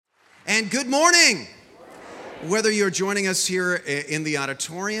And good morning. Whether you're joining us here in the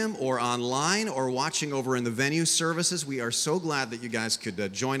auditorium or online or watching over in the venue services, we are so glad that you guys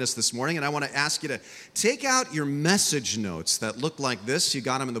could join us this morning. And I want to ask you to take out your message notes that look like this. You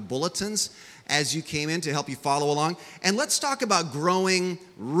got them in the bulletins as you came in to help you follow along. And let's talk about growing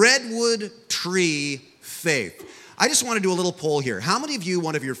redwood tree faith. I just want to do a little poll here. How many of you,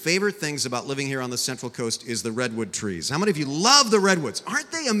 one of your favorite things about living here on the Central Coast is the redwood trees? How many of you love the redwoods?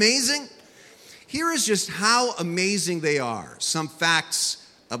 Aren't they amazing? Here is just how amazing they are. Some facts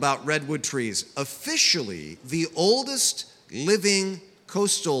about redwood trees. Officially, the oldest living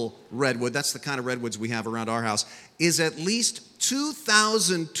coastal redwood, that's the kind of redwoods we have around our house, is at least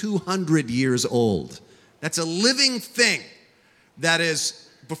 2,200 years old. That's a living thing that is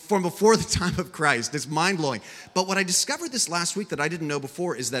from before the time of Christ. It's mind-blowing. But what I discovered this last week that I didn't know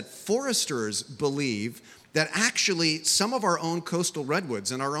before is that foresters believe that actually some of our own coastal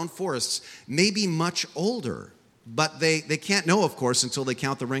redwoods and our own forests may be much older. But they can't know, of course, until they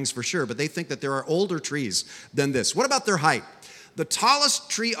count the rings for sure. But they think that there are older trees than this. What about their height? The tallest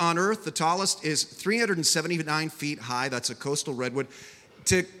tree on earth, the tallest, is 379 feet high. That's a coastal redwood.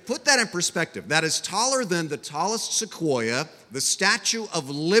 To put that in perspective, that is taller than the tallest sequoia, the Statue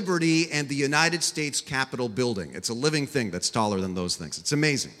of Liberty, and the United States Capitol building. It's a living thing that's taller than those things. It's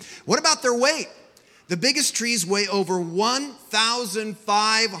amazing. What about their weight? The biggest trees weigh over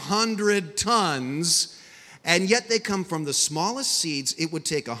 1,500 tons, and yet they come from the smallest seeds. It would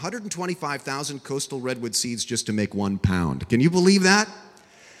take 125,000 coastal redwood seeds just to make 1 pound. Can you believe that?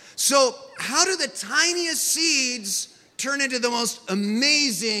 So how do the tiniest seeds turn into the most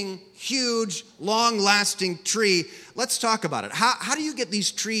amazing, huge, long-lasting tree? Let's talk about it. How do you get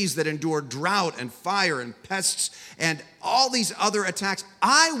these trees that endure drought and fire and pests and all these other attacks?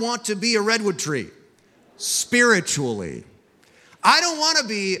 I want to be a redwood tree. Spiritually. I don't want to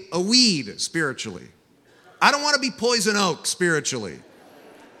be a weed spiritually. I don't want to be poison oak spiritually.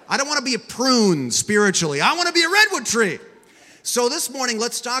 I don't want to be a prune spiritually. I want to be a redwood tree. So this morning,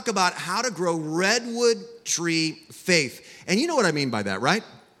 let's talk about how to grow redwood tree faith. And you know what I mean by that, right?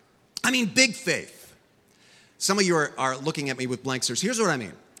 I mean big faith. Some of you are looking at me with blank stares. Here's what I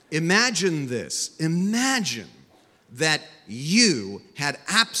mean. Imagine this. Imagine that you had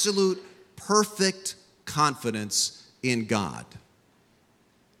absolute, perfect confidence in God,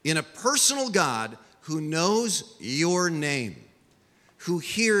 in a personal God who knows your name, who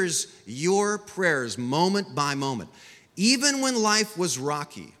hears your prayers moment by moment, even when life was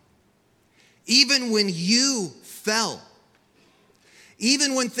rocky, even when you fell,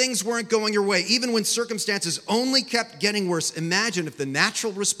 even when things weren't going your way, even when circumstances only kept getting worse. Imagine if the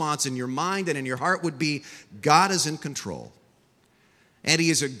natural response in your mind and in your heart would be, God is in control. And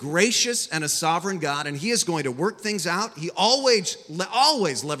he is a gracious and a sovereign God, and he is going to work things out. He always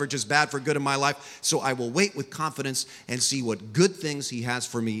leverages bad for good in my life, so I will wait with confidence and see what good things he has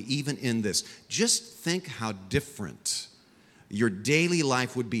for me even in this. Just think how different your daily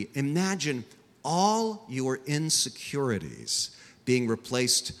life would be. Imagine all your insecurities being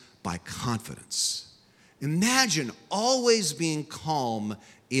replaced by confidence. Imagine always being calm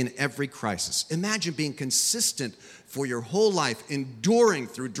in every crisis. Imagine being consistent for your whole life, enduring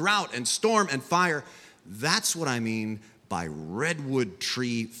through drought and storm and fire. That's what I mean by redwood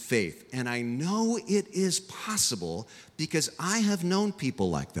tree faith. And I know it is possible because I have known people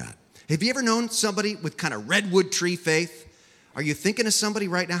like that. Have you ever known somebody with kind of redwood tree faith? Are you thinking of somebody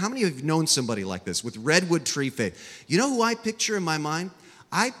right now? How many of you have known somebody like this with redwood tree faith? You know who I picture in my mind?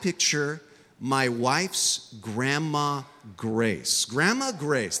 I picture my wife's Grandma Grace. Grandma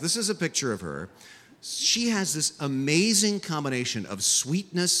Grace, this is a picture of her. She has this amazing combination of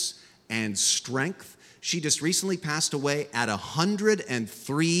sweetness and strength. She just recently passed away at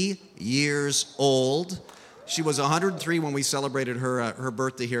 103 years old. She was 103 when we celebrated her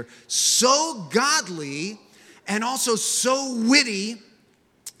birthday here. So godly and also so witty.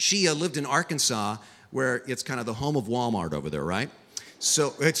 She lived in Arkansas, where it's kind of the home of Walmart over there, right?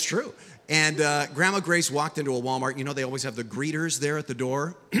 So it's true. And Grandma Grace walked into a Walmart. You know, they always have the greeters there at the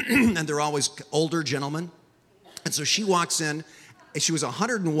door, and they're always older gentlemen. And so she walks in, and she was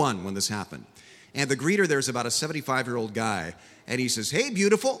 101 when this happened. And the greeter there is about a 75-year-old guy, and he says, "Hey,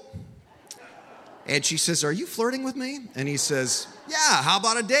 beautiful." And she says, "Are you flirting with me?" And he says, "Yeah, how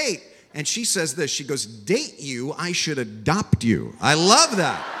about a date?" And she says this, she goes, "Date you? I should adopt you." I love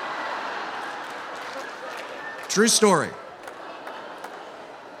that. True story.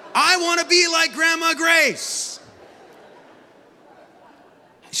 I want to be like Grandma Grace.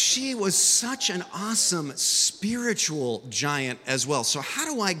 She was such an awesome spiritual giant as well. So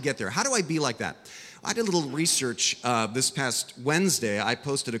how do I get there? How do I be like that? I did a little research this past Wednesday. I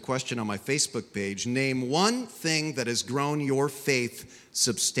posted a question on my Facebook page. Name one thing that has grown your faith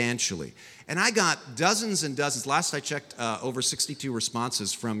substantially. And I got dozens and dozens. Last I checked, over 62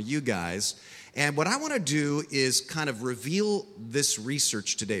 responses from you guys. And what I want to do is kind of reveal this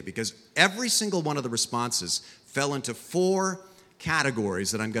research today, because every single one of the responses fell into 4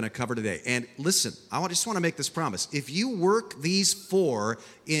 categories that I'm going to cover today. And listen, just want to make this promise. If you work these 4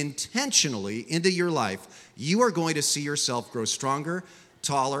 intentionally into your life, you are going to see yourself grow stronger,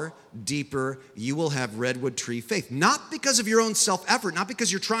 taller, deeper. You will have redwood tree faith. Not because of your own self-effort, not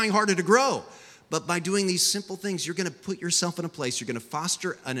because you're trying harder to grow, but by doing these simple things, you're going to put yourself in a place, you're going to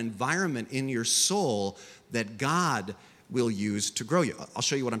foster an environment in your soul that God will use to grow you. I'll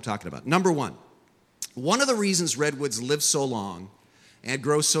show you what I'm talking about. Number 1. One of the reasons redwoods live so long and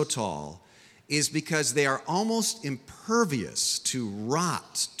grow so tall is because they are almost impervious to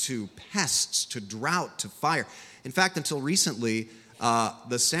rot, to pests, to drought, to fire. In fact, until recently,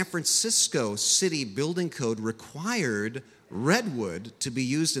 the San Francisco City Building Code required redwood to be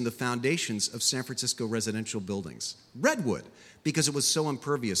used in the foundations of San Francisco residential buildings. Redwood, because it was so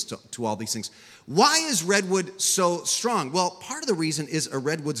impervious to all these things. Why is redwood so strong? Well, part of the reason is a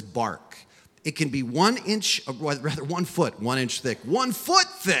redwood's bark. It can be 1 inch, or rather 1 foot, 1 inch thick, 1 foot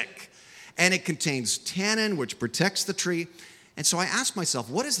thick. And it contains tannin, which protects the tree. And so I asked myself,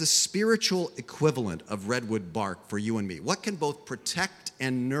 what is the spiritual equivalent of redwood bark for you and me? What can both protect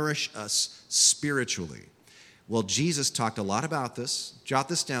and nourish us spiritually? Well, Jesus talked a lot about this. Jot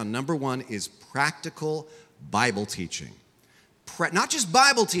this down. Number 1 is practical Bible teaching. Not just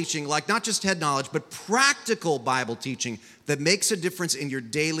Bible teaching, like not just head knowledge, but practical Bible teaching that makes a difference in your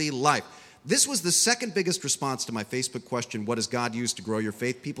daily life. This was the second biggest response to my Facebook question, what does God use to grow your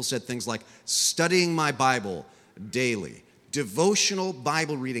faith? People said things like studying my Bible daily, devotional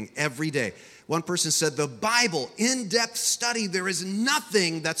Bible reading every day. One person said, the Bible, in-depth study, there is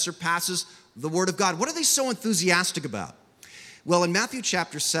nothing that surpasses the Word of God. What are they so enthusiastic about? Well, in Matthew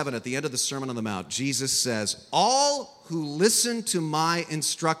chapter 7, at the end of the Sermon on the Mount, Jesus says, all who listen to my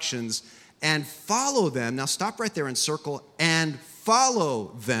instructions and follow them, now stop right there and circle, and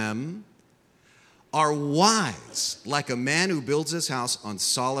follow them, are wise, like a man who builds his house on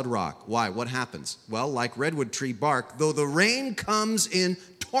solid rock. Why? What happens? Well, like redwood tree bark, though the rain comes in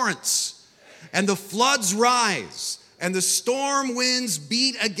torrents, and the floods rise, and the storm winds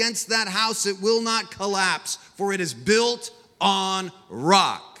beat against that house, it will not collapse, for it is built on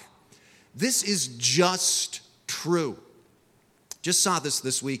rock. This is just true. Just saw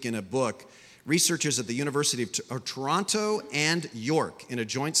this week in a book. Researchers at the University of Toronto and York, in a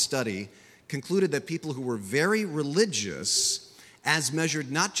joint study, concluded that people who were very religious, as measured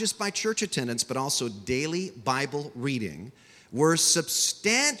not just by church attendance, but also daily Bible reading, were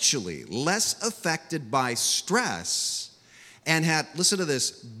substantially less affected by stress and had, listen to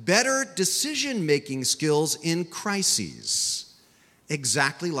this, better decision-making skills in crises.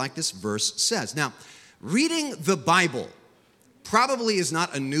 Exactly like this verse says. Now, reading the Bible probably is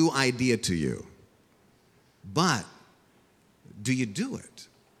not a new idea to you, but do you do it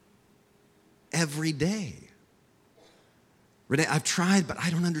every day? Renee, I've tried, but I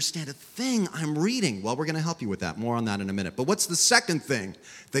don't understand a thing I'm reading. Well, we're going to help you with that. More on that in a minute. But what's the second thing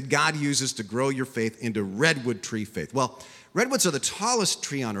that God uses to grow your faith into redwood tree faith? Well, redwoods are the tallest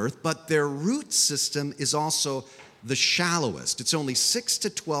tree on earth, but their root system is also the shallowest. It's only 6 to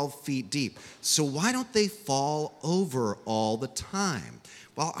 12 feet deep. So why don't they fall over all the time?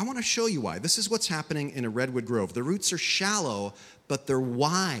 Well, I want to show you why. This is what's happening in a redwood grove. The roots are shallow, but they're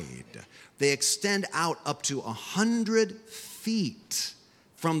wide. They extend out up to 100 feet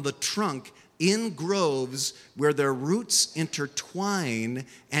from the trunk in groves where their roots intertwine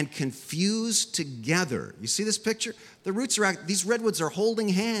and can fuse together. You see this picture? The roots these redwoods are holding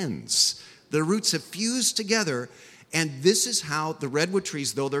hands. The roots have fused together, and this is how the redwood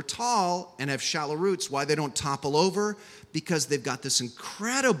trees, though they're tall and have shallow roots, why they don't topple over? Because they've got this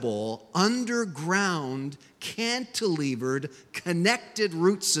incredible underground, cantilevered, connected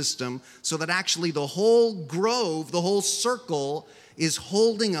root system so that actually the whole grove, the whole circle, is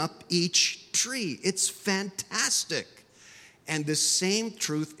holding up each tree. It's fantastic. And the same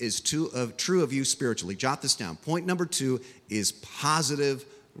truth is true of you spiritually. Jot this down. Point number 2 is positive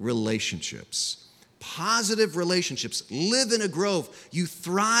relationships. Positive relationships. Live in a grove. You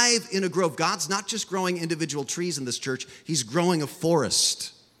thrive in a grove. God's not just growing individual trees in this church. He's growing a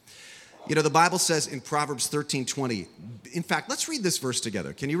forest. You know, the Bible says in Proverbs 13:20, in fact, let's read this verse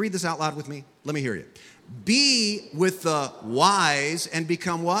together. Can you read this out loud with me? Let me hear you. Be with the wise and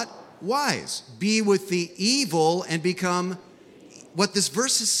become what? Wise. Be with the evil and become... What this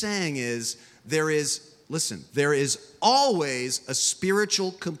verse is saying is there is always a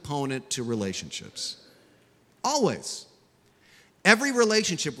spiritual component to relationships. Always. Every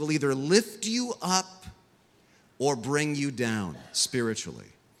relationship will either lift you up or bring you down spiritually.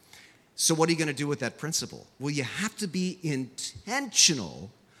 So what are you going to do with that principle? Well, you have to be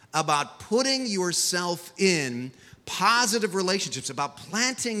intentional about putting yourself in positive relationships, about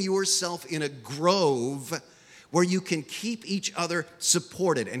planting yourself in a grove where you can keep each other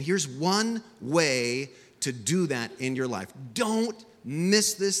supported. And here's one way to do that in your life. Don't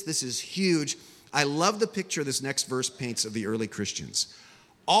miss this. This is huge. I love the picture this next verse paints of the early Christians.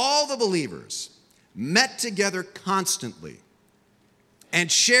 All the believers met together constantly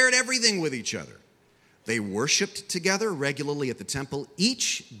and shared everything with each other. They worshiped together regularly at the temple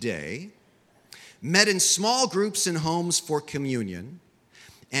each day, met in small groups in homes for communion,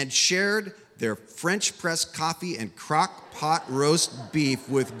 and shared their French press coffee and crock pot roast beef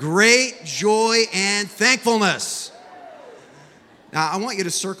with great joy and thankfulness. Now, I want you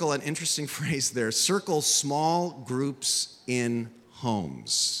to circle an interesting phrase there. Circle small groups in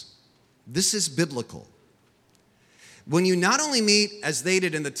homes. This is biblical. When you not only meet, as they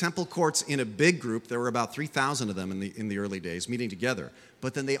did in the temple courts, in a big group, there were about 3,000 of them in the early days meeting together,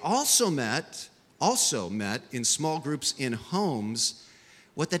 but then they also met in small groups in homes.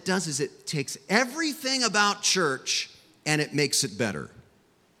 What that does is it takes everything about church and it makes it better.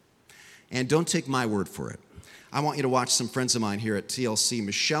 And don't take my word for it. I want you to watch some friends of mine here at TLC,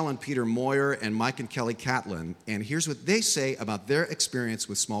 Michelle and Peter Moyer and Mike and Kelly Catlin. And here's what they say about their experience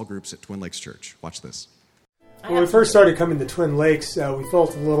with small groups at Twin Lakes Church. Watch this. When we first started coming to Twin Lakes, we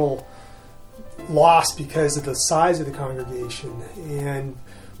felt a little lost because of the size of the congregation. And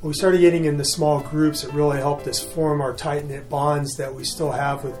when we started getting into small groups, it really helped us form our tight-knit bonds that we still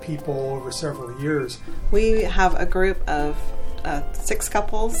have with people over several years. We have a group of 6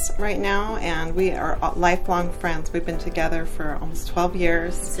 couples right now, and we are lifelong friends. We've been together for almost 12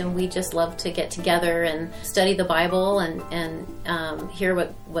 years. And we just love to get together and study the Bible and hear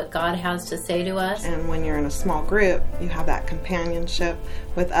what God has to say to us. And when you're in a small group, you have that companionship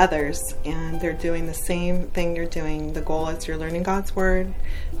with others, and they're doing the same thing you're doing. The goal is you're learning God's Word,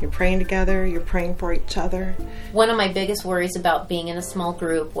 you're praying together, you're praying for each other. One of my biggest worries about being in a small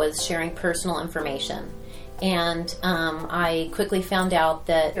group was sharing personal information. And I quickly found out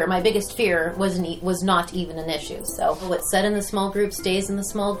that my biggest fear was not even an issue. So what's said in the small group stays in the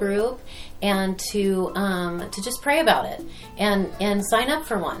small group, and to just pray about it and sign up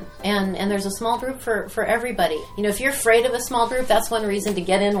for one. And there's a small group for everybody. You know, if you're afraid of a small group, that's one reason to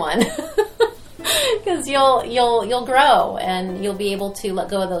get in one, because you'll grow and you'll be able to let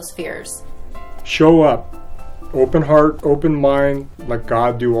go of those fears. Show up, open heart, open mind, let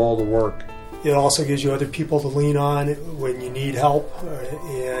God do all the work. It also gives you other people to lean on when you need help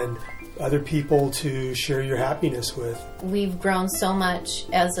and other people to share your happiness with. We've grown so much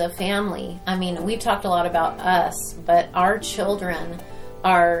as a family. I mean, we've talked a lot about us, but our children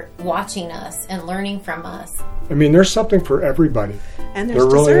are watching us and learning from us. I mean, there's something for everybody. And there's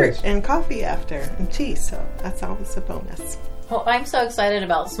dessert and coffee after and tea, so that's always a bonus. Well, I'm so excited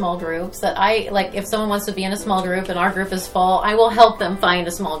about small groups that if someone wants to be in a small group and our group is full, I will help them find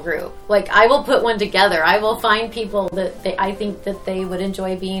a small group. I will put one together. I will find people that I think that they would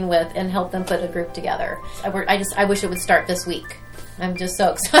enjoy being with and help them put a group together. I wish it would start this week. I'm just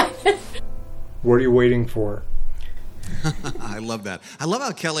so excited. What are you waiting for? I love that. I love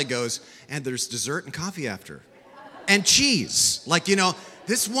how Kelly goes, and there's dessert and coffee after. And cheese.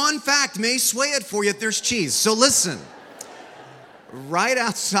 This one fact may sway it for you. There's cheese. So listen. Right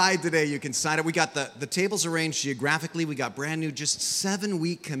outside today, you can sign up. We got the tables arranged geographically. We got brand new, just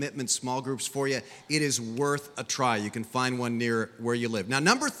 7-week commitment small groups for you. It is worth a try. You can find one near where you live. Now,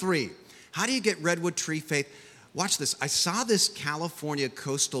 number 3, how do you get redwood tree faith? Watch this. I saw this California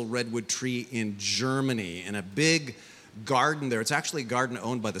coastal redwood tree in Germany in a big garden there. It's actually a garden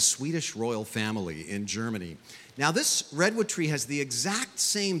owned by the Swedish royal family in Germany. Now, this redwood tree has the exact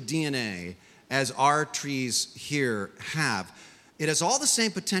same DNA as our trees here have. It has all the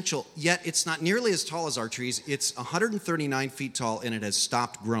same potential, yet it's not nearly as tall as our trees. It's 139 feet tall, and it has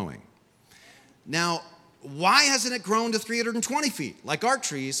stopped growing. Now, why hasn't it grown to 320 feet like our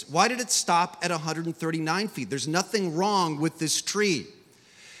trees? Why did it stop at 139 feet? There's nothing wrong with this tree.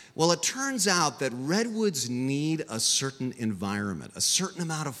 Well, it turns out that redwoods need a certain environment, a certain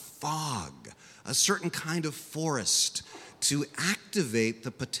amount of fog, a certain kind of forest to activate the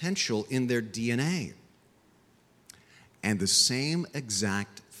potential in their DNA. And the same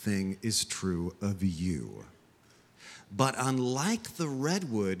exact thing is true of you. But unlike the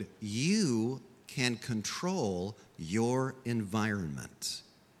redwood, you can control your environment.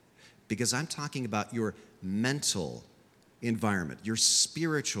 because I'm talking about your mental environment, your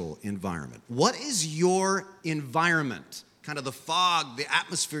spiritual environment. What is your environment? Kind of the fog, the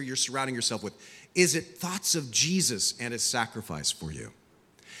atmosphere you're surrounding yourself with. Is it thoughts of Jesus and his sacrifice for you?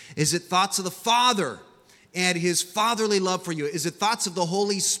 Is it thoughts of the Father and his fatherly love for you? Is it thoughts of the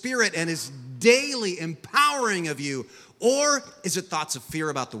Holy Spirit and his daily empowering of you? Or is it thoughts of fear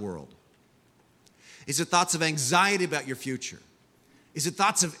about the world? Is it thoughts of anxiety about your future? Is it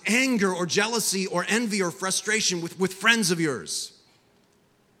thoughts of anger or jealousy or envy or frustration with friends of yours?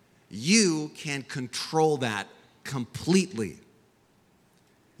 You can control that completely.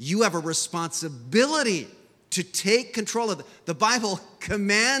 You have a responsibility to take control of it. The Bible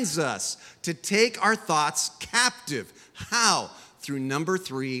commands us to take our thoughts captive. How? Through number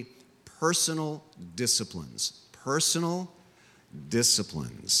 3, personal disciplines. Personal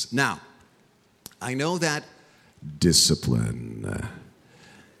disciplines. Now, I know that discipline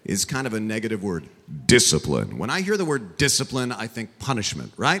is kind of a negative word. Discipline. When I hear the word discipline, I think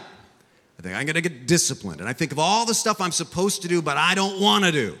punishment, right? I think I'm going to get disciplined. And I think of all the stuff I'm supposed to do, but I don't want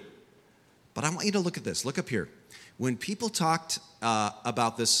to do. But I want you to look at this. Look up here. When people talked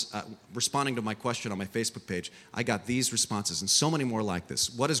about this, responding to my question on my Facebook page, I got these responses and so many more like this.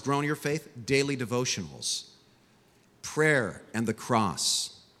 What has grown your faith? Daily devotionals, prayer and the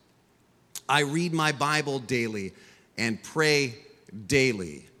cross. I read my Bible daily and pray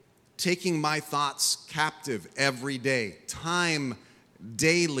daily. Taking my thoughts captive every day. Time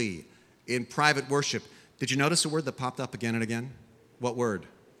daily in private worship. Did you notice a word that popped up again and again? What word?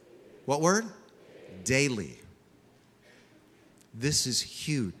 What word? Daily. This is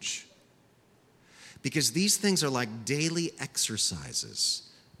huge. Because these things are like daily exercises,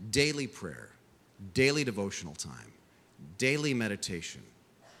 daily prayer, daily devotional time, daily meditation.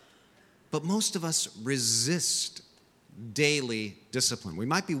 But most of us resist daily discipline. We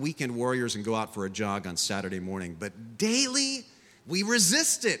might be weekend warriors and go out for a jog on Saturday morning, but daily, we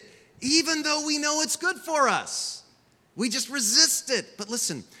resist it, even though we know it's good for us. We just resist it. But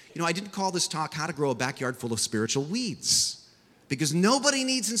listen, I didn't call this talk How to Grow a Backyard Full of Spiritual Weeds, because nobody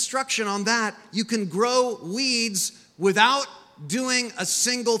needs instruction on that. You can grow weeds without doing a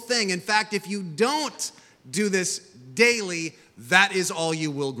single thing. In fact, if you don't do this daily, that is all you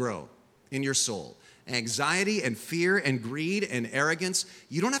will grow in your soul. Anxiety and fear and greed and arrogance,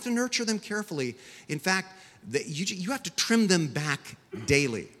 you don't have to nurture them carefully. In fact, you have to trim them back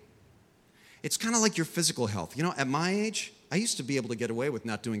daily. It's kind of like your physical health. At my age, I used to be able to get away with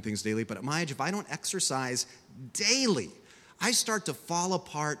not doing things daily, but at my age, if I don't exercise daily, I start to fall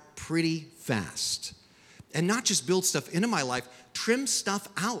apart pretty fast. And not just build stuff into my life, trim stuff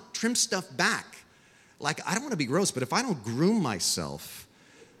out, trim stuff back. Like, I don't want to be gross, but if I don't groom myself,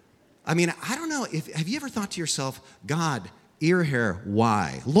 I don't know. Have you ever thought to yourself, God, ear hair,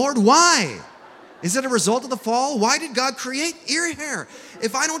 why? Lord, why? Is it a result of the fall? Why did God create ear hair?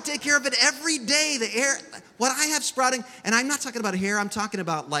 If I don't take care of it every day, what I have sprouting, and I'm not talking about hair, I'm talking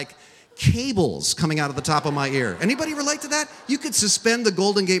about like cables coming out of the top of my ear. Anybody relate to that? You could suspend the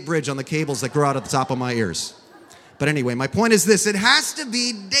Golden Gate Bridge on the cables that grow out of the top of my ears. But anyway, my point is this: it has to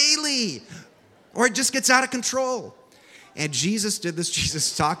be daily, or it just gets out of control. And Jesus did this.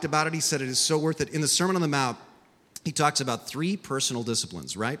 Jesus talked about it. He said it is so worth it. In the Sermon on the Mount, he talks about 3 personal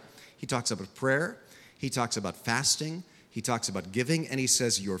disciplines, right? He talks about prayer. He talks about fasting. He talks about giving. And he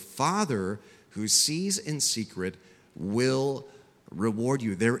says, your Father who sees in secret will reward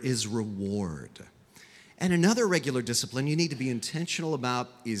you. There is reward. And another regular discipline you need to be intentional about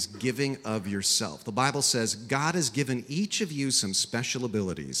is giving of yourself. The Bible says God has given each of you some special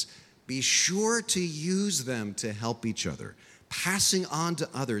abilities. Be sure to use them to help each other, passing on to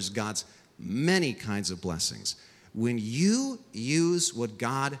others God's many kinds of blessings. When you use what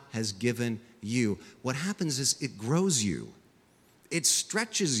God has given you, what happens is it grows you, it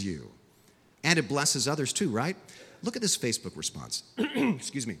stretches you, and it blesses others too, right? Look at this Facebook response.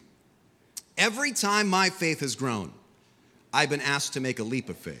 Excuse me. Every time my faith has grown, I've been asked to make a leap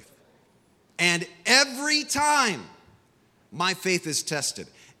of faith. And every time my faith is tested,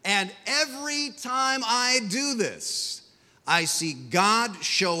 and every time I do this, I see God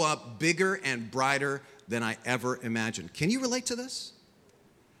show up bigger and brighter than I ever imagined. Can you relate to this?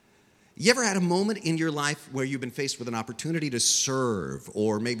 You ever had a moment in your life where you've been faced with an opportunity to serve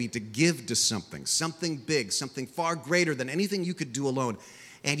or maybe to give to something big, something far greater than anything you could do alone,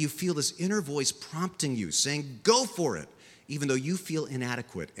 and you feel this inner voice prompting you, saying, go for it, even though you feel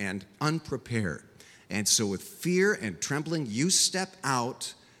inadequate and unprepared. And so with fear and trembling, you step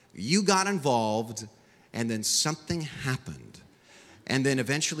out, you got involved, and then something happened. And then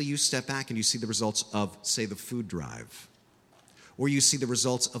eventually you step back and you see the results of, say, the food drive, or you see the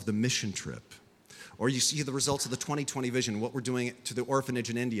results of the mission trip, or you see the results of the 2020 vision, what we're doing to the orphanage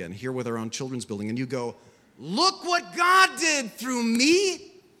in India, and here with our own children's building, and you go, look what God did through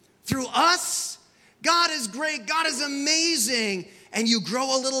me, through us. God is great, God is amazing, and you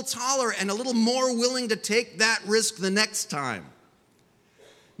grow a little taller and a little more willing to take that risk the next time.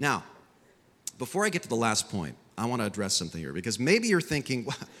 Now, before I get to the last point, I want to address something here, because maybe you're thinking,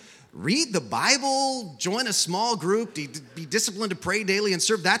 read the Bible, join a small group, be disciplined to pray daily and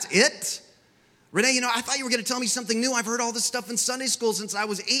serve, that's it? Renee, I thought you were going to tell me something new. I've heard all this stuff in Sunday school since I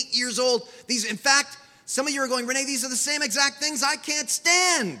was 8 years old. In fact, some of you are going, Renee, these are the same exact things I can't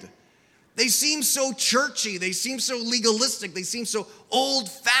stand. They seem so churchy. They seem so legalistic. They seem so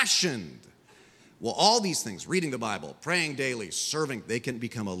old-fashioned. Well, all these things, reading the Bible, praying daily, serving, they can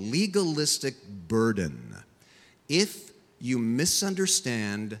become a legalistic burden if you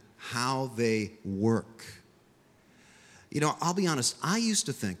misunderstand how they work. I'll be honest, I used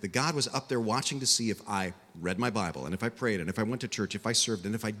to think that God was up there watching to see if I read my Bible, and if I prayed, and if I went to church, if I served,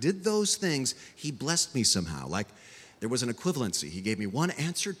 and if I did those things, he blessed me somehow. Like there was an equivalency. He gave me one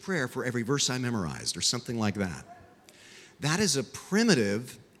answered prayer for every verse I memorized, or something like that. That is a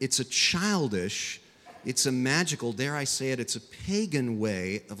primitive, it's a childish, it's a magical, dare I say it, it's a pagan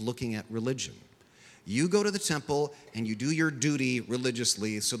way of looking at religion. You go to the temple and you do your duty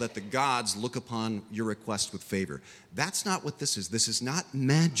religiously so that the gods look upon your request with favor. That's not what this is. This is not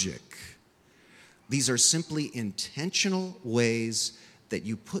magic. These are simply intentional ways that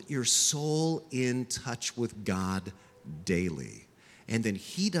you put your soul in touch with God daily. And then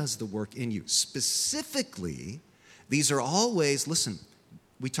he does the work in you. Specifically, these are all ways, listen,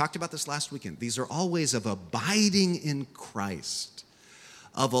 we talked about this last weekend. These are all ways of abiding in Christ,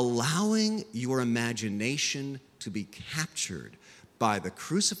 of allowing your imagination to be captured by the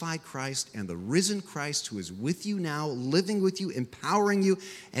crucified Christ and the risen Christ who is with you now, living with you, empowering you.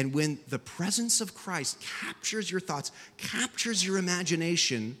 And when the presence of Christ captures your thoughts, captures your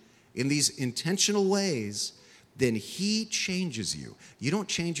imagination in these intentional ways, then he changes you. You don't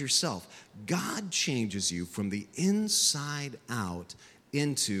change yourself. God changes you from the inside out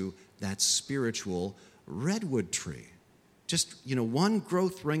into that spiritual redwood tree. Just, one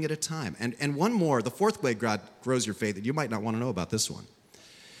growth ring at a time. And one more, the fourth way God grows your faith, and you might not want to know about this one.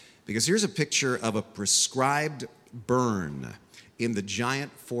 Because here's a picture of a prescribed burn in the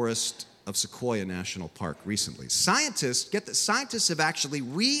giant forest of Sequoia National Park recently. Scientists have actually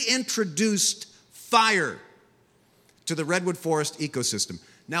reintroduced fire to the redwood forest ecosystem.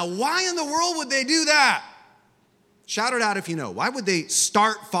 Now, why in the world would they do that? Shout it out if you know. Why would they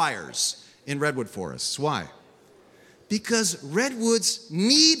start fires in redwood forests? Why? Because redwoods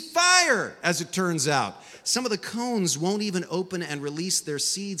need fire, as it turns out. Some of the cones won't even open and release their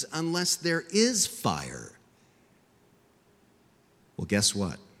seeds unless there is fire. Well, guess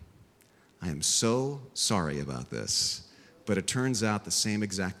what? I am so sorry about this, but it turns out the same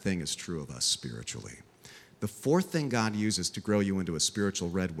exact thing is true of us spiritually. The fourth thing God uses to grow you into a spiritual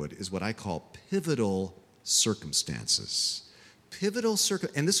redwood is what I call pivotal circumstances.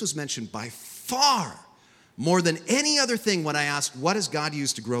 And this was mentioned by far more than any other thing when I asked, what does God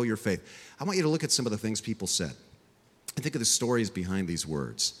use to grow your faith? I want you to look at some of the things people said. And think of the stories behind these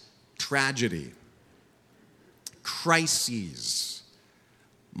words. Tragedy, crises,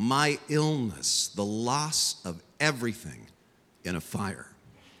 my illness, the loss of everything in a fire.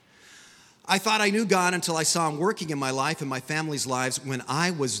 I thought I knew God until I saw him working in my life and my family's lives when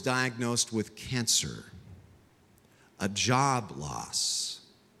I was diagnosed with cancer, a job loss,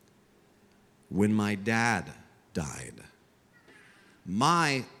 when my dad died,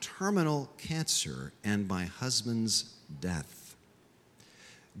 my terminal cancer and my husband's death,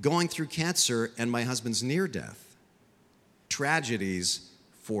 going through cancer and my husband's near death, tragedies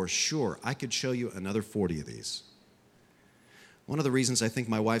for sure. I could show you another 40 of these. One of the reasons I think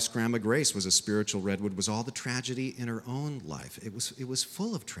my wife's Grandma Grace was a spiritual redwood was all the tragedy in her own life. It was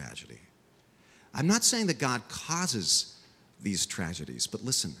full of tragedy. I'm not saying that God causes these tragedies, but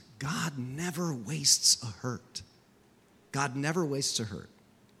listen, God never wastes a hurt. God never wastes a hurt.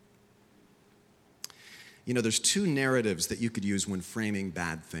 There's two narratives that you could use when framing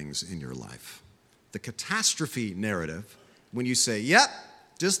bad things in your life. The catastrophe narrative, when you say, yep,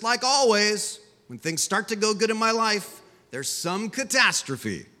 just like always, when things start to go good in my life, there's some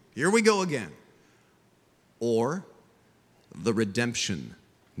catastrophe. Here we go again. Or the redemption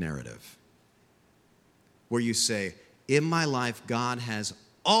narrative, where you say, in my life, God has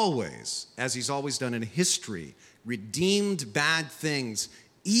always, as he's always done in history, redeemed bad things,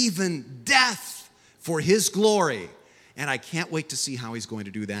 even death, for his glory. And I can't wait to see how he's going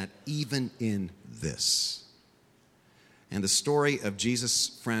to do that even in this. And the story of Jesus'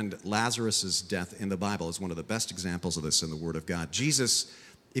 friend Lazarus' death in the Bible is one of the best examples of this in the Word of God. Jesus,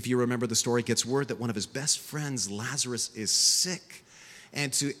 if you remember the story, gets word that one of his best friends, Lazarus, is sick.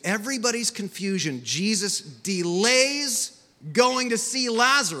 And to everybody's confusion, Jesus delays going to see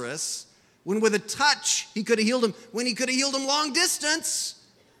Lazarus when with a touch he could have healed him, when he could have healed him long distance.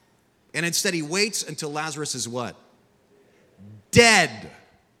 And instead he waits until Lazarus is what? Dead.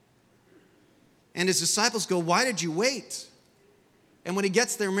 And his disciples go, why did you wait? And when he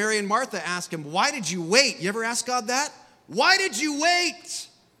gets there, Mary and Martha ask him, why did you wait? You ever ask God that? Why did you wait?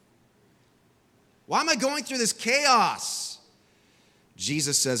 Why am I going through this chaos?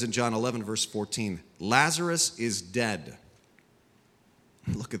 Jesus says in John 11, verse 14, Lazarus is dead.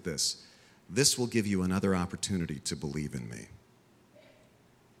 Look at this. This will give you another opportunity to believe in me.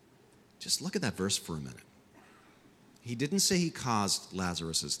 Just look at that verse for a minute. He didn't say he caused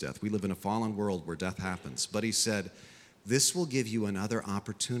Lazarus' death. We live in a fallen world where death happens. But he said, this will give you another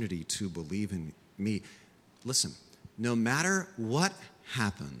opportunity to believe in me. Listen, no matter what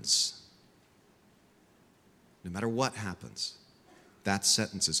happens, that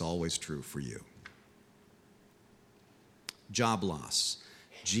sentence is always true for you. Job loss.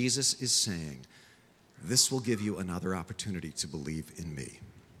 Jesus is saying, this will give you another opportunity to believe in me.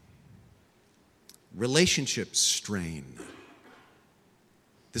 Relationship strain.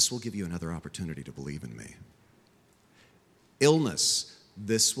 This will give you another opportunity to believe in me. Illness.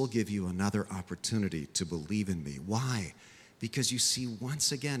 This will give you another opportunity to believe in me. Why? Because you see,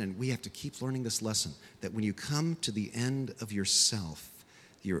 once again, and we have to keep learning this lesson, that when you come to the end of yourself,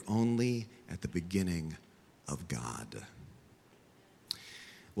 you're only at the beginning of God.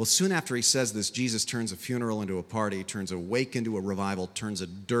 Well, soon after he says this, Jesus turns a funeral into a party, turns a wake into a revival, turns a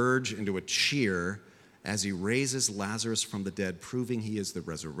dirge into a cheer as he raises Lazarus from the dead, proving he is the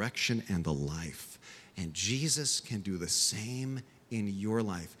resurrection and the life. And Jesus can do the same in your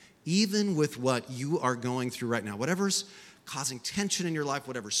life, even with what you are going through right now. Whatever's causing tension in your life,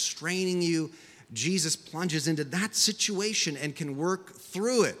 whatever's straining you, Jesus plunges into that situation and can work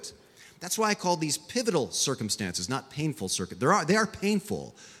through it. That's why I call these pivotal circumstances, not painful circumstances. They are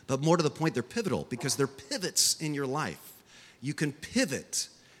painful, but more to the point, they're pivotal because they're pivots in your life. You can pivot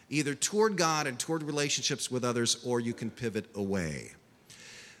either toward God and toward relationships with others, or you can pivot away.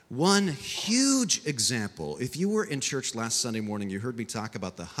 One huge example, if you were in church last Sunday morning, you heard me talk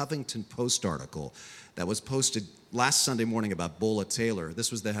about the Huffington Post article that was posted last Sunday morning about Bola Taylor.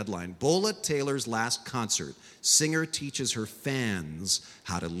 This was the headline, Bola Taylor's last concert. Singer teaches her fans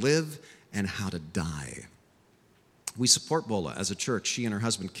how to live and how to die. We support Bola as a church. She and her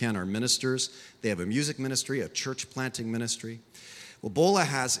husband Ken are ministers. They have a music ministry, a church planting ministry. Well, Bola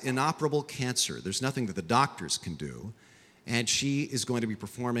has inoperable cancer. There's nothing that the doctors can do. And she is going to be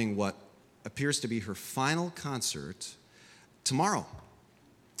performing what appears to be her final concert tomorrow,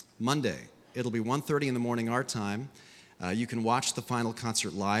 Monday. It'll be 1:30 in the morning our time. You can watch the final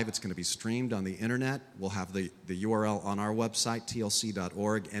concert live. It's going to be streamed on the internet. We'll have the URL on our website,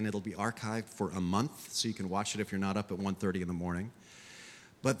 tlc.org, and it'll be archived for a month, so you can watch it if you're not up at 1:30 in the morning.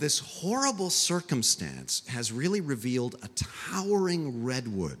 But this horrible circumstance has really revealed a towering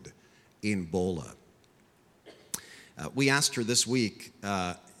redwood in Bola. We asked her this week,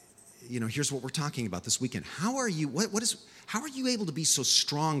 here's what we're talking about this weekend. How are you able to be so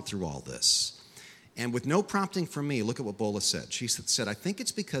strong through all this? And with no prompting from me, look at what Bola said. She said, I think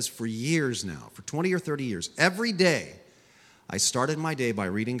it's because for years now, for 20 or 30 years, every day, I started my day by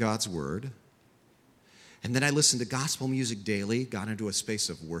reading God's Word, and then I listened to gospel music daily, got into a space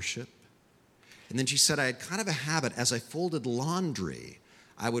of worship. And then she said, I had kind of a habit, as I folded laundry,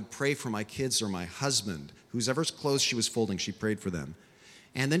 I would pray for my kids or my husband, whoever's clothes she was folding, she prayed for them.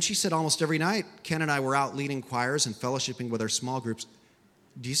 And then she said almost every night, Ken and I were out leading choirs and fellowshipping with our small groups.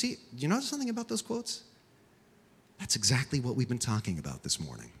 Do you notice something about those quotes? That's exactly what we've been talking about this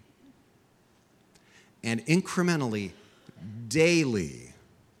morning. And incrementally, daily,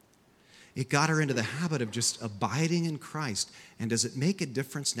 it got her into the habit of just abiding in Christ. And does it make a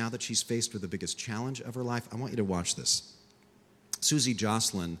difference now that she's faced with the biggest challenge of her life? I want you to watch this. Susie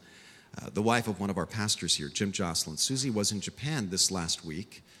Jocelyn, the wife of one of our pastors here, Jim Jocelyn. Susie was in Japan this last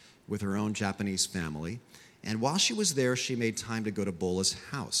week with her own Japanese family. And while she was there, she made time to go to Bola's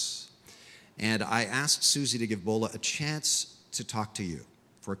house. And I asked Susie to give Bola a chance to talk to you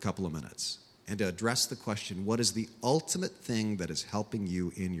for a couple of minutes and to address the question, what is the ultimate thing that is helping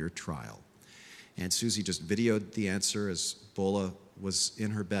you in your trial? And Susie just videoed the answer as Bola was in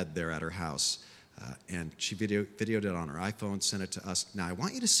her bed there at her house. And she videoed it on her iPhone, sent it to us. Now, I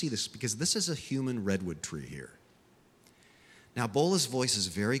want you to see this because this is a human redwood tree here. Now, Bola's voice is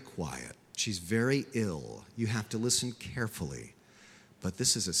very quiet. She's very ill. You have to listen carefully. But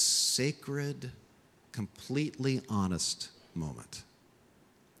this is a sacred, completely honest moment.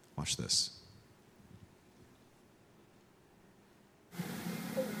 Watch this.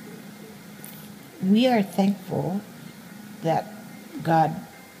 We are thankful that God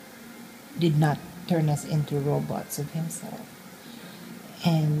did not turn us into robots of himself,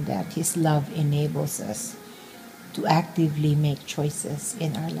 and that his love enables us to actively make choices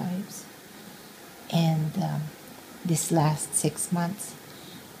in our lives. And this last 6 months,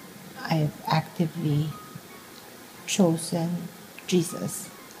 I've actively chosen Jesus,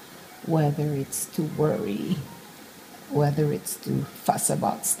 whether it's to worry, whether it's to fuss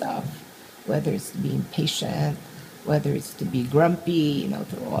about stuff, whether it's to be impatient, whether it's to be grumpy,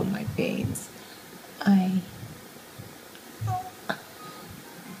 through all my pains.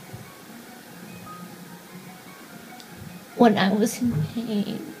 When I was in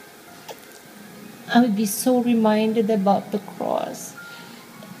pain, I would be so reminded about the cross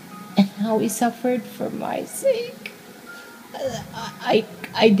and how he suffered for my sake.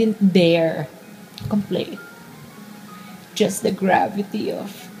 I didn't dare complain. Just the gravity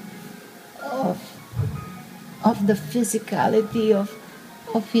of the physicality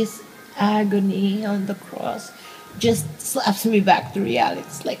of his agony on the cross just slaps me back to reality.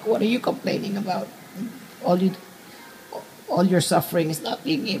 It's like, what are you complaining about? All your suffering is not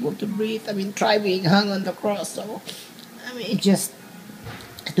being able to breathe. Try being hung on the cross. So, it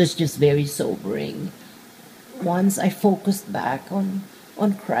was just very sobering. Once I focused back on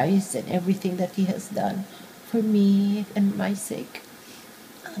Christ and everything that he has done for me and my sake.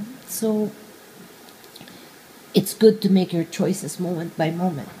 So it's good to make your choices moment by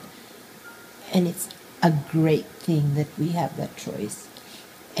moment. And it's a great thing that we have that choice.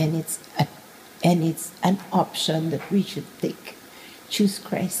 And it's an option that we should take. Choose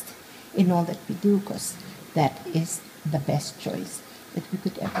Christ in all that we do, because that is the best choice that we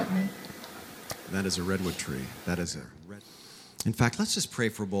could ever make. That is a redwood tree. That is a red. In fact, let's just pray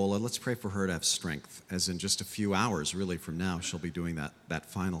for Bola. Let's pray for her to have strength, as in just a few hours, really, from now, she'll be doing that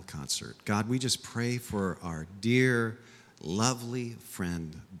final concert. God, we just pray for our dear, lovely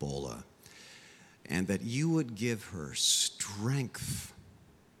friend, Bola, and that you would give her strength,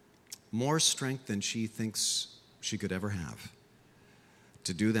 more strength than she thinks she could ever have,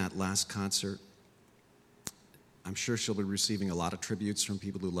 to do that last concert. I'm sure she'll be receiving a lot of tributes from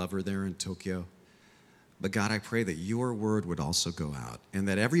people who love her there in Tokyo. But God, I pray that your word would also go out, and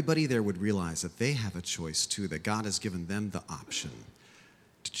that everybody there would realize that they have a choice too, that God has given them the option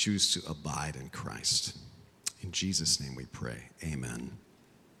to choose to abide in Christ. In Jesus' name we pray. Amen.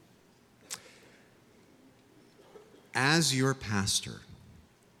 As your pastor,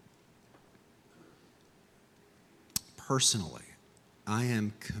 personally, I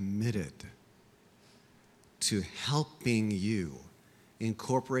am committed to helping you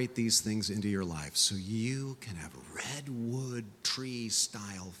incorporate these things into your life so you can have redwood tree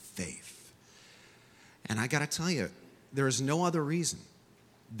style faith. And I got to tell you, there is no other reason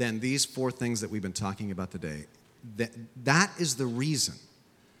than these 4 things that we've been talking about today. That is the reason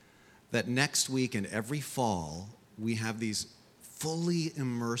that next week and every fall we have these fully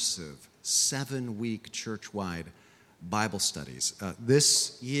immersive 7-week church-wide Bible studies.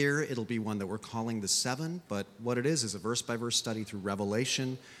 This year, it'll be one that we're calling the 7, but what it is a verse-by-verse study through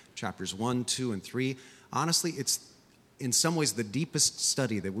Revelation, chapters 1, 2, and 3. Honestly, it's in some ways the deepest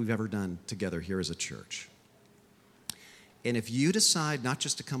study that we've ever done together here as a church. And if you decide not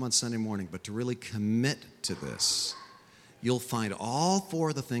just to come on Sunday morning, but to really commit to this, you'll find all 4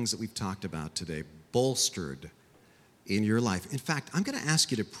 of the things that we've talked about today bolstered in your life. In fact, I'm going to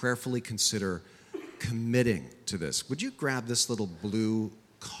ask you to prayerfully consider committing to this. Would you grab this little blue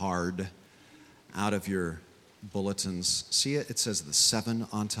card out of your bulletins? See it? It says the 7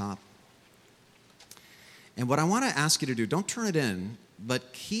 on top. And what I want to ask you to do, don't turn it in,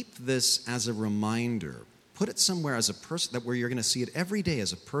 but keep this as a reminder. Put it somewhere as a person that where you're going to see it every day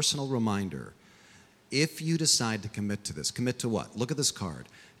as a personal reminder. If you decide to commit to this, commit to what? Look at this card.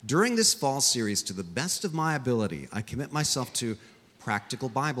 During this fall series, to the best of my ability, I commit myself to practical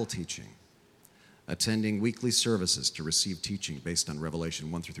Bible teaching, attending weekly services to receive teaching based on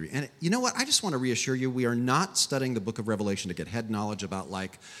Revelation 1 through 3. And you know what? I just want to reassure you, we are not studying the book of Revelation to get head knowledge about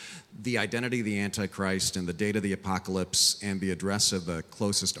like the identity of the Antichrist and the date of the apocalypse and the address of the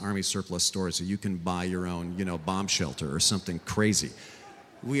closest army surplus store so you can buy your own, bomb shelter or something crazy.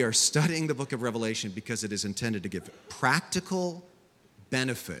 We are studying the book of Revelation because it is intended to give practical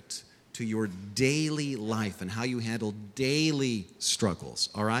benefit to your daily life and how you handle daily struggles,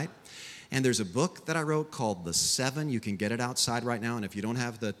 all right? And there's a book that I wrote called The Seven. You can get it outside right now. And if you don't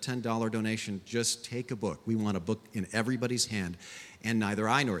have the $10 donation, just take a book. We want a book in everybody's hand. And neither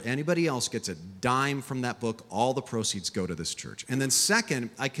I nor anybody else gets a dime from that book. All the proceeds go to this church. And then second,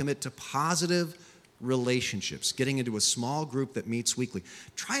 I commit to positive relationships, getting into a small group that meets weekly.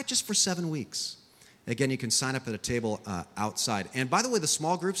 Try it just for 7 weeks. Again, you can sign up at a table outside. And by the way, the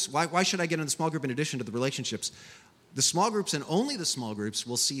small groups, why should I get in the small group in addition to the relationships? The small groups, and only the small groups,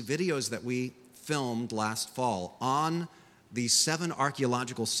 will see videos that we filmed last fall on the 7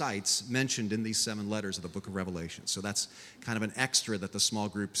 archaeological sites mentioned in these 7 letters of the book of Revelation. So that's kind of an extra that the small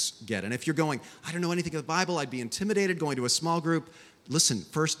groups get. And if you're going, I don't know anything of the Bible, I'd be intimidated going to a small group. Listen,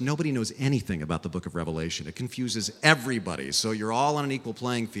 first, nobody knows anything about the book of Revelation. It confuses everybody, so you're all on an equal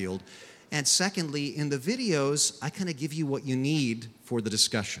playing field. And secondly, in the videos, I kind of give you what you need for the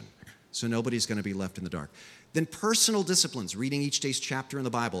discussion, so nobody's going to be left in the dark. Then personal disciplines, reading each day's chapter in the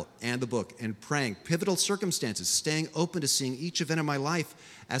Bible and the book, and praying. Pivotal circumstances, staying open to seeing each event in my life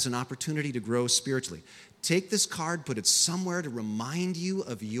as an opportunity to grow spiritually. Take this card, put it somewhere to remind you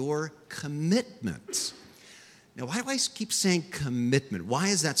of your commitment. Now, why do I keep saying commitment? Why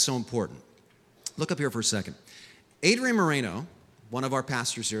is that so important? Look up here for a second. Adrian Moreno, one of our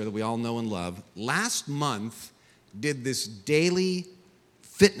pastors here that we all know and love, last month did this daily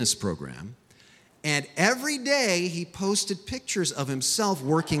fitness program. And every day he posted pictures of himself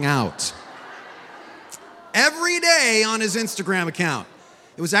working out. Every day on his Instagram account.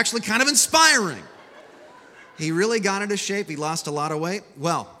 It was actually kind of inspiring. He really got into shape. He lost a lot of weight.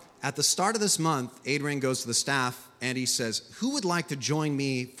 Well, at the start of this month, Adrian goes to the staff and he says, who would like to join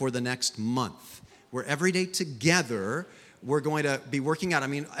me for the next month? Where every day together, we're going to be working out. I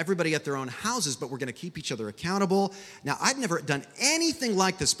mean, everybody at their own houses, but we're going to keep each other accountable. Now, I'd never done anything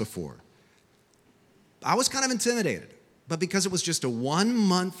like this before. I was kind of intimidated, but because it was just a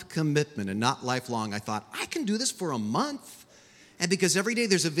 1-month commitment and not lifelong, I thought, I can do this for a month. And because every day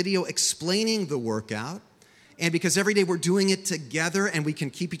there's a video explaining the workout, and because every day we're doing it together and we can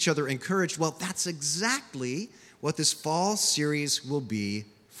keep each other encouraged, well, that's exactly what this fall series will be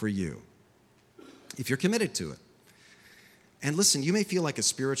for you, if you're committed to it. And listen, you may feel like a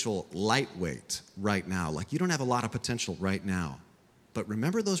spiritual lightweight right now, like you don't have a lot of potential right now. But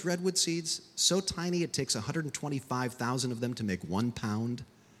remember those redwood seeds? So tiny it takes 125,000 of them to make 1 pound.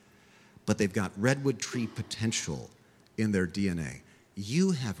 But they've got redwood tree potential in their DNA.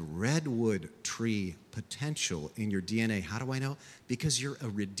 You have redwood tree potential in your DNA. How do I know? Because you're a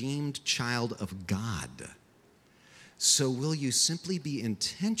redeemed child of God. So will you simply be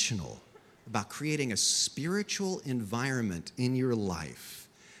intentional about creating a spiritual environment in your life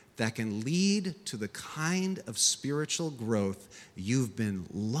that can lead to the kind of spiritual growth you've been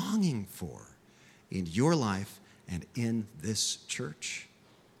longing for in your life and in this church?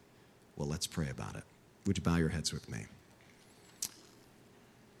 Well, let's pray about it. Would you bow your heads with me?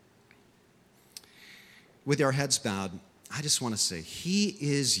 With our heads bowed, I just want to say, He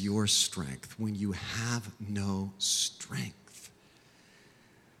is your strength when you have no strength.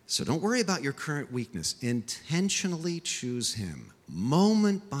 So don't worry about your current weakness. Intentionally choose Him,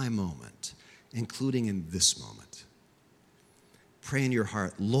 moment by moment, including in this moment. Pray in your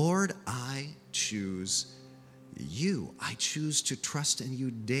heart, Lord, I choose You. I choose to trust in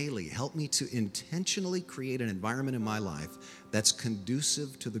You daily. Help me to intentionally create an environment in my life that's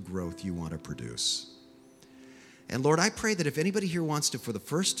conducive to the growth You want to produce. And Lord, I pray that if anybody here wants to, for the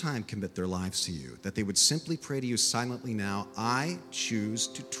first time, commit their lives to You, that they would simply pray to You silently now, I choose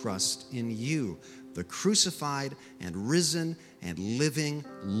to trust in You, the crucified and risen and living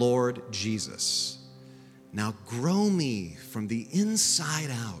Lord Jesus. Now grow me from the inside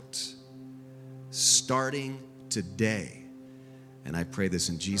out, starting today. And I pray this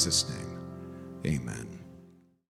in Jesus' name. Amen.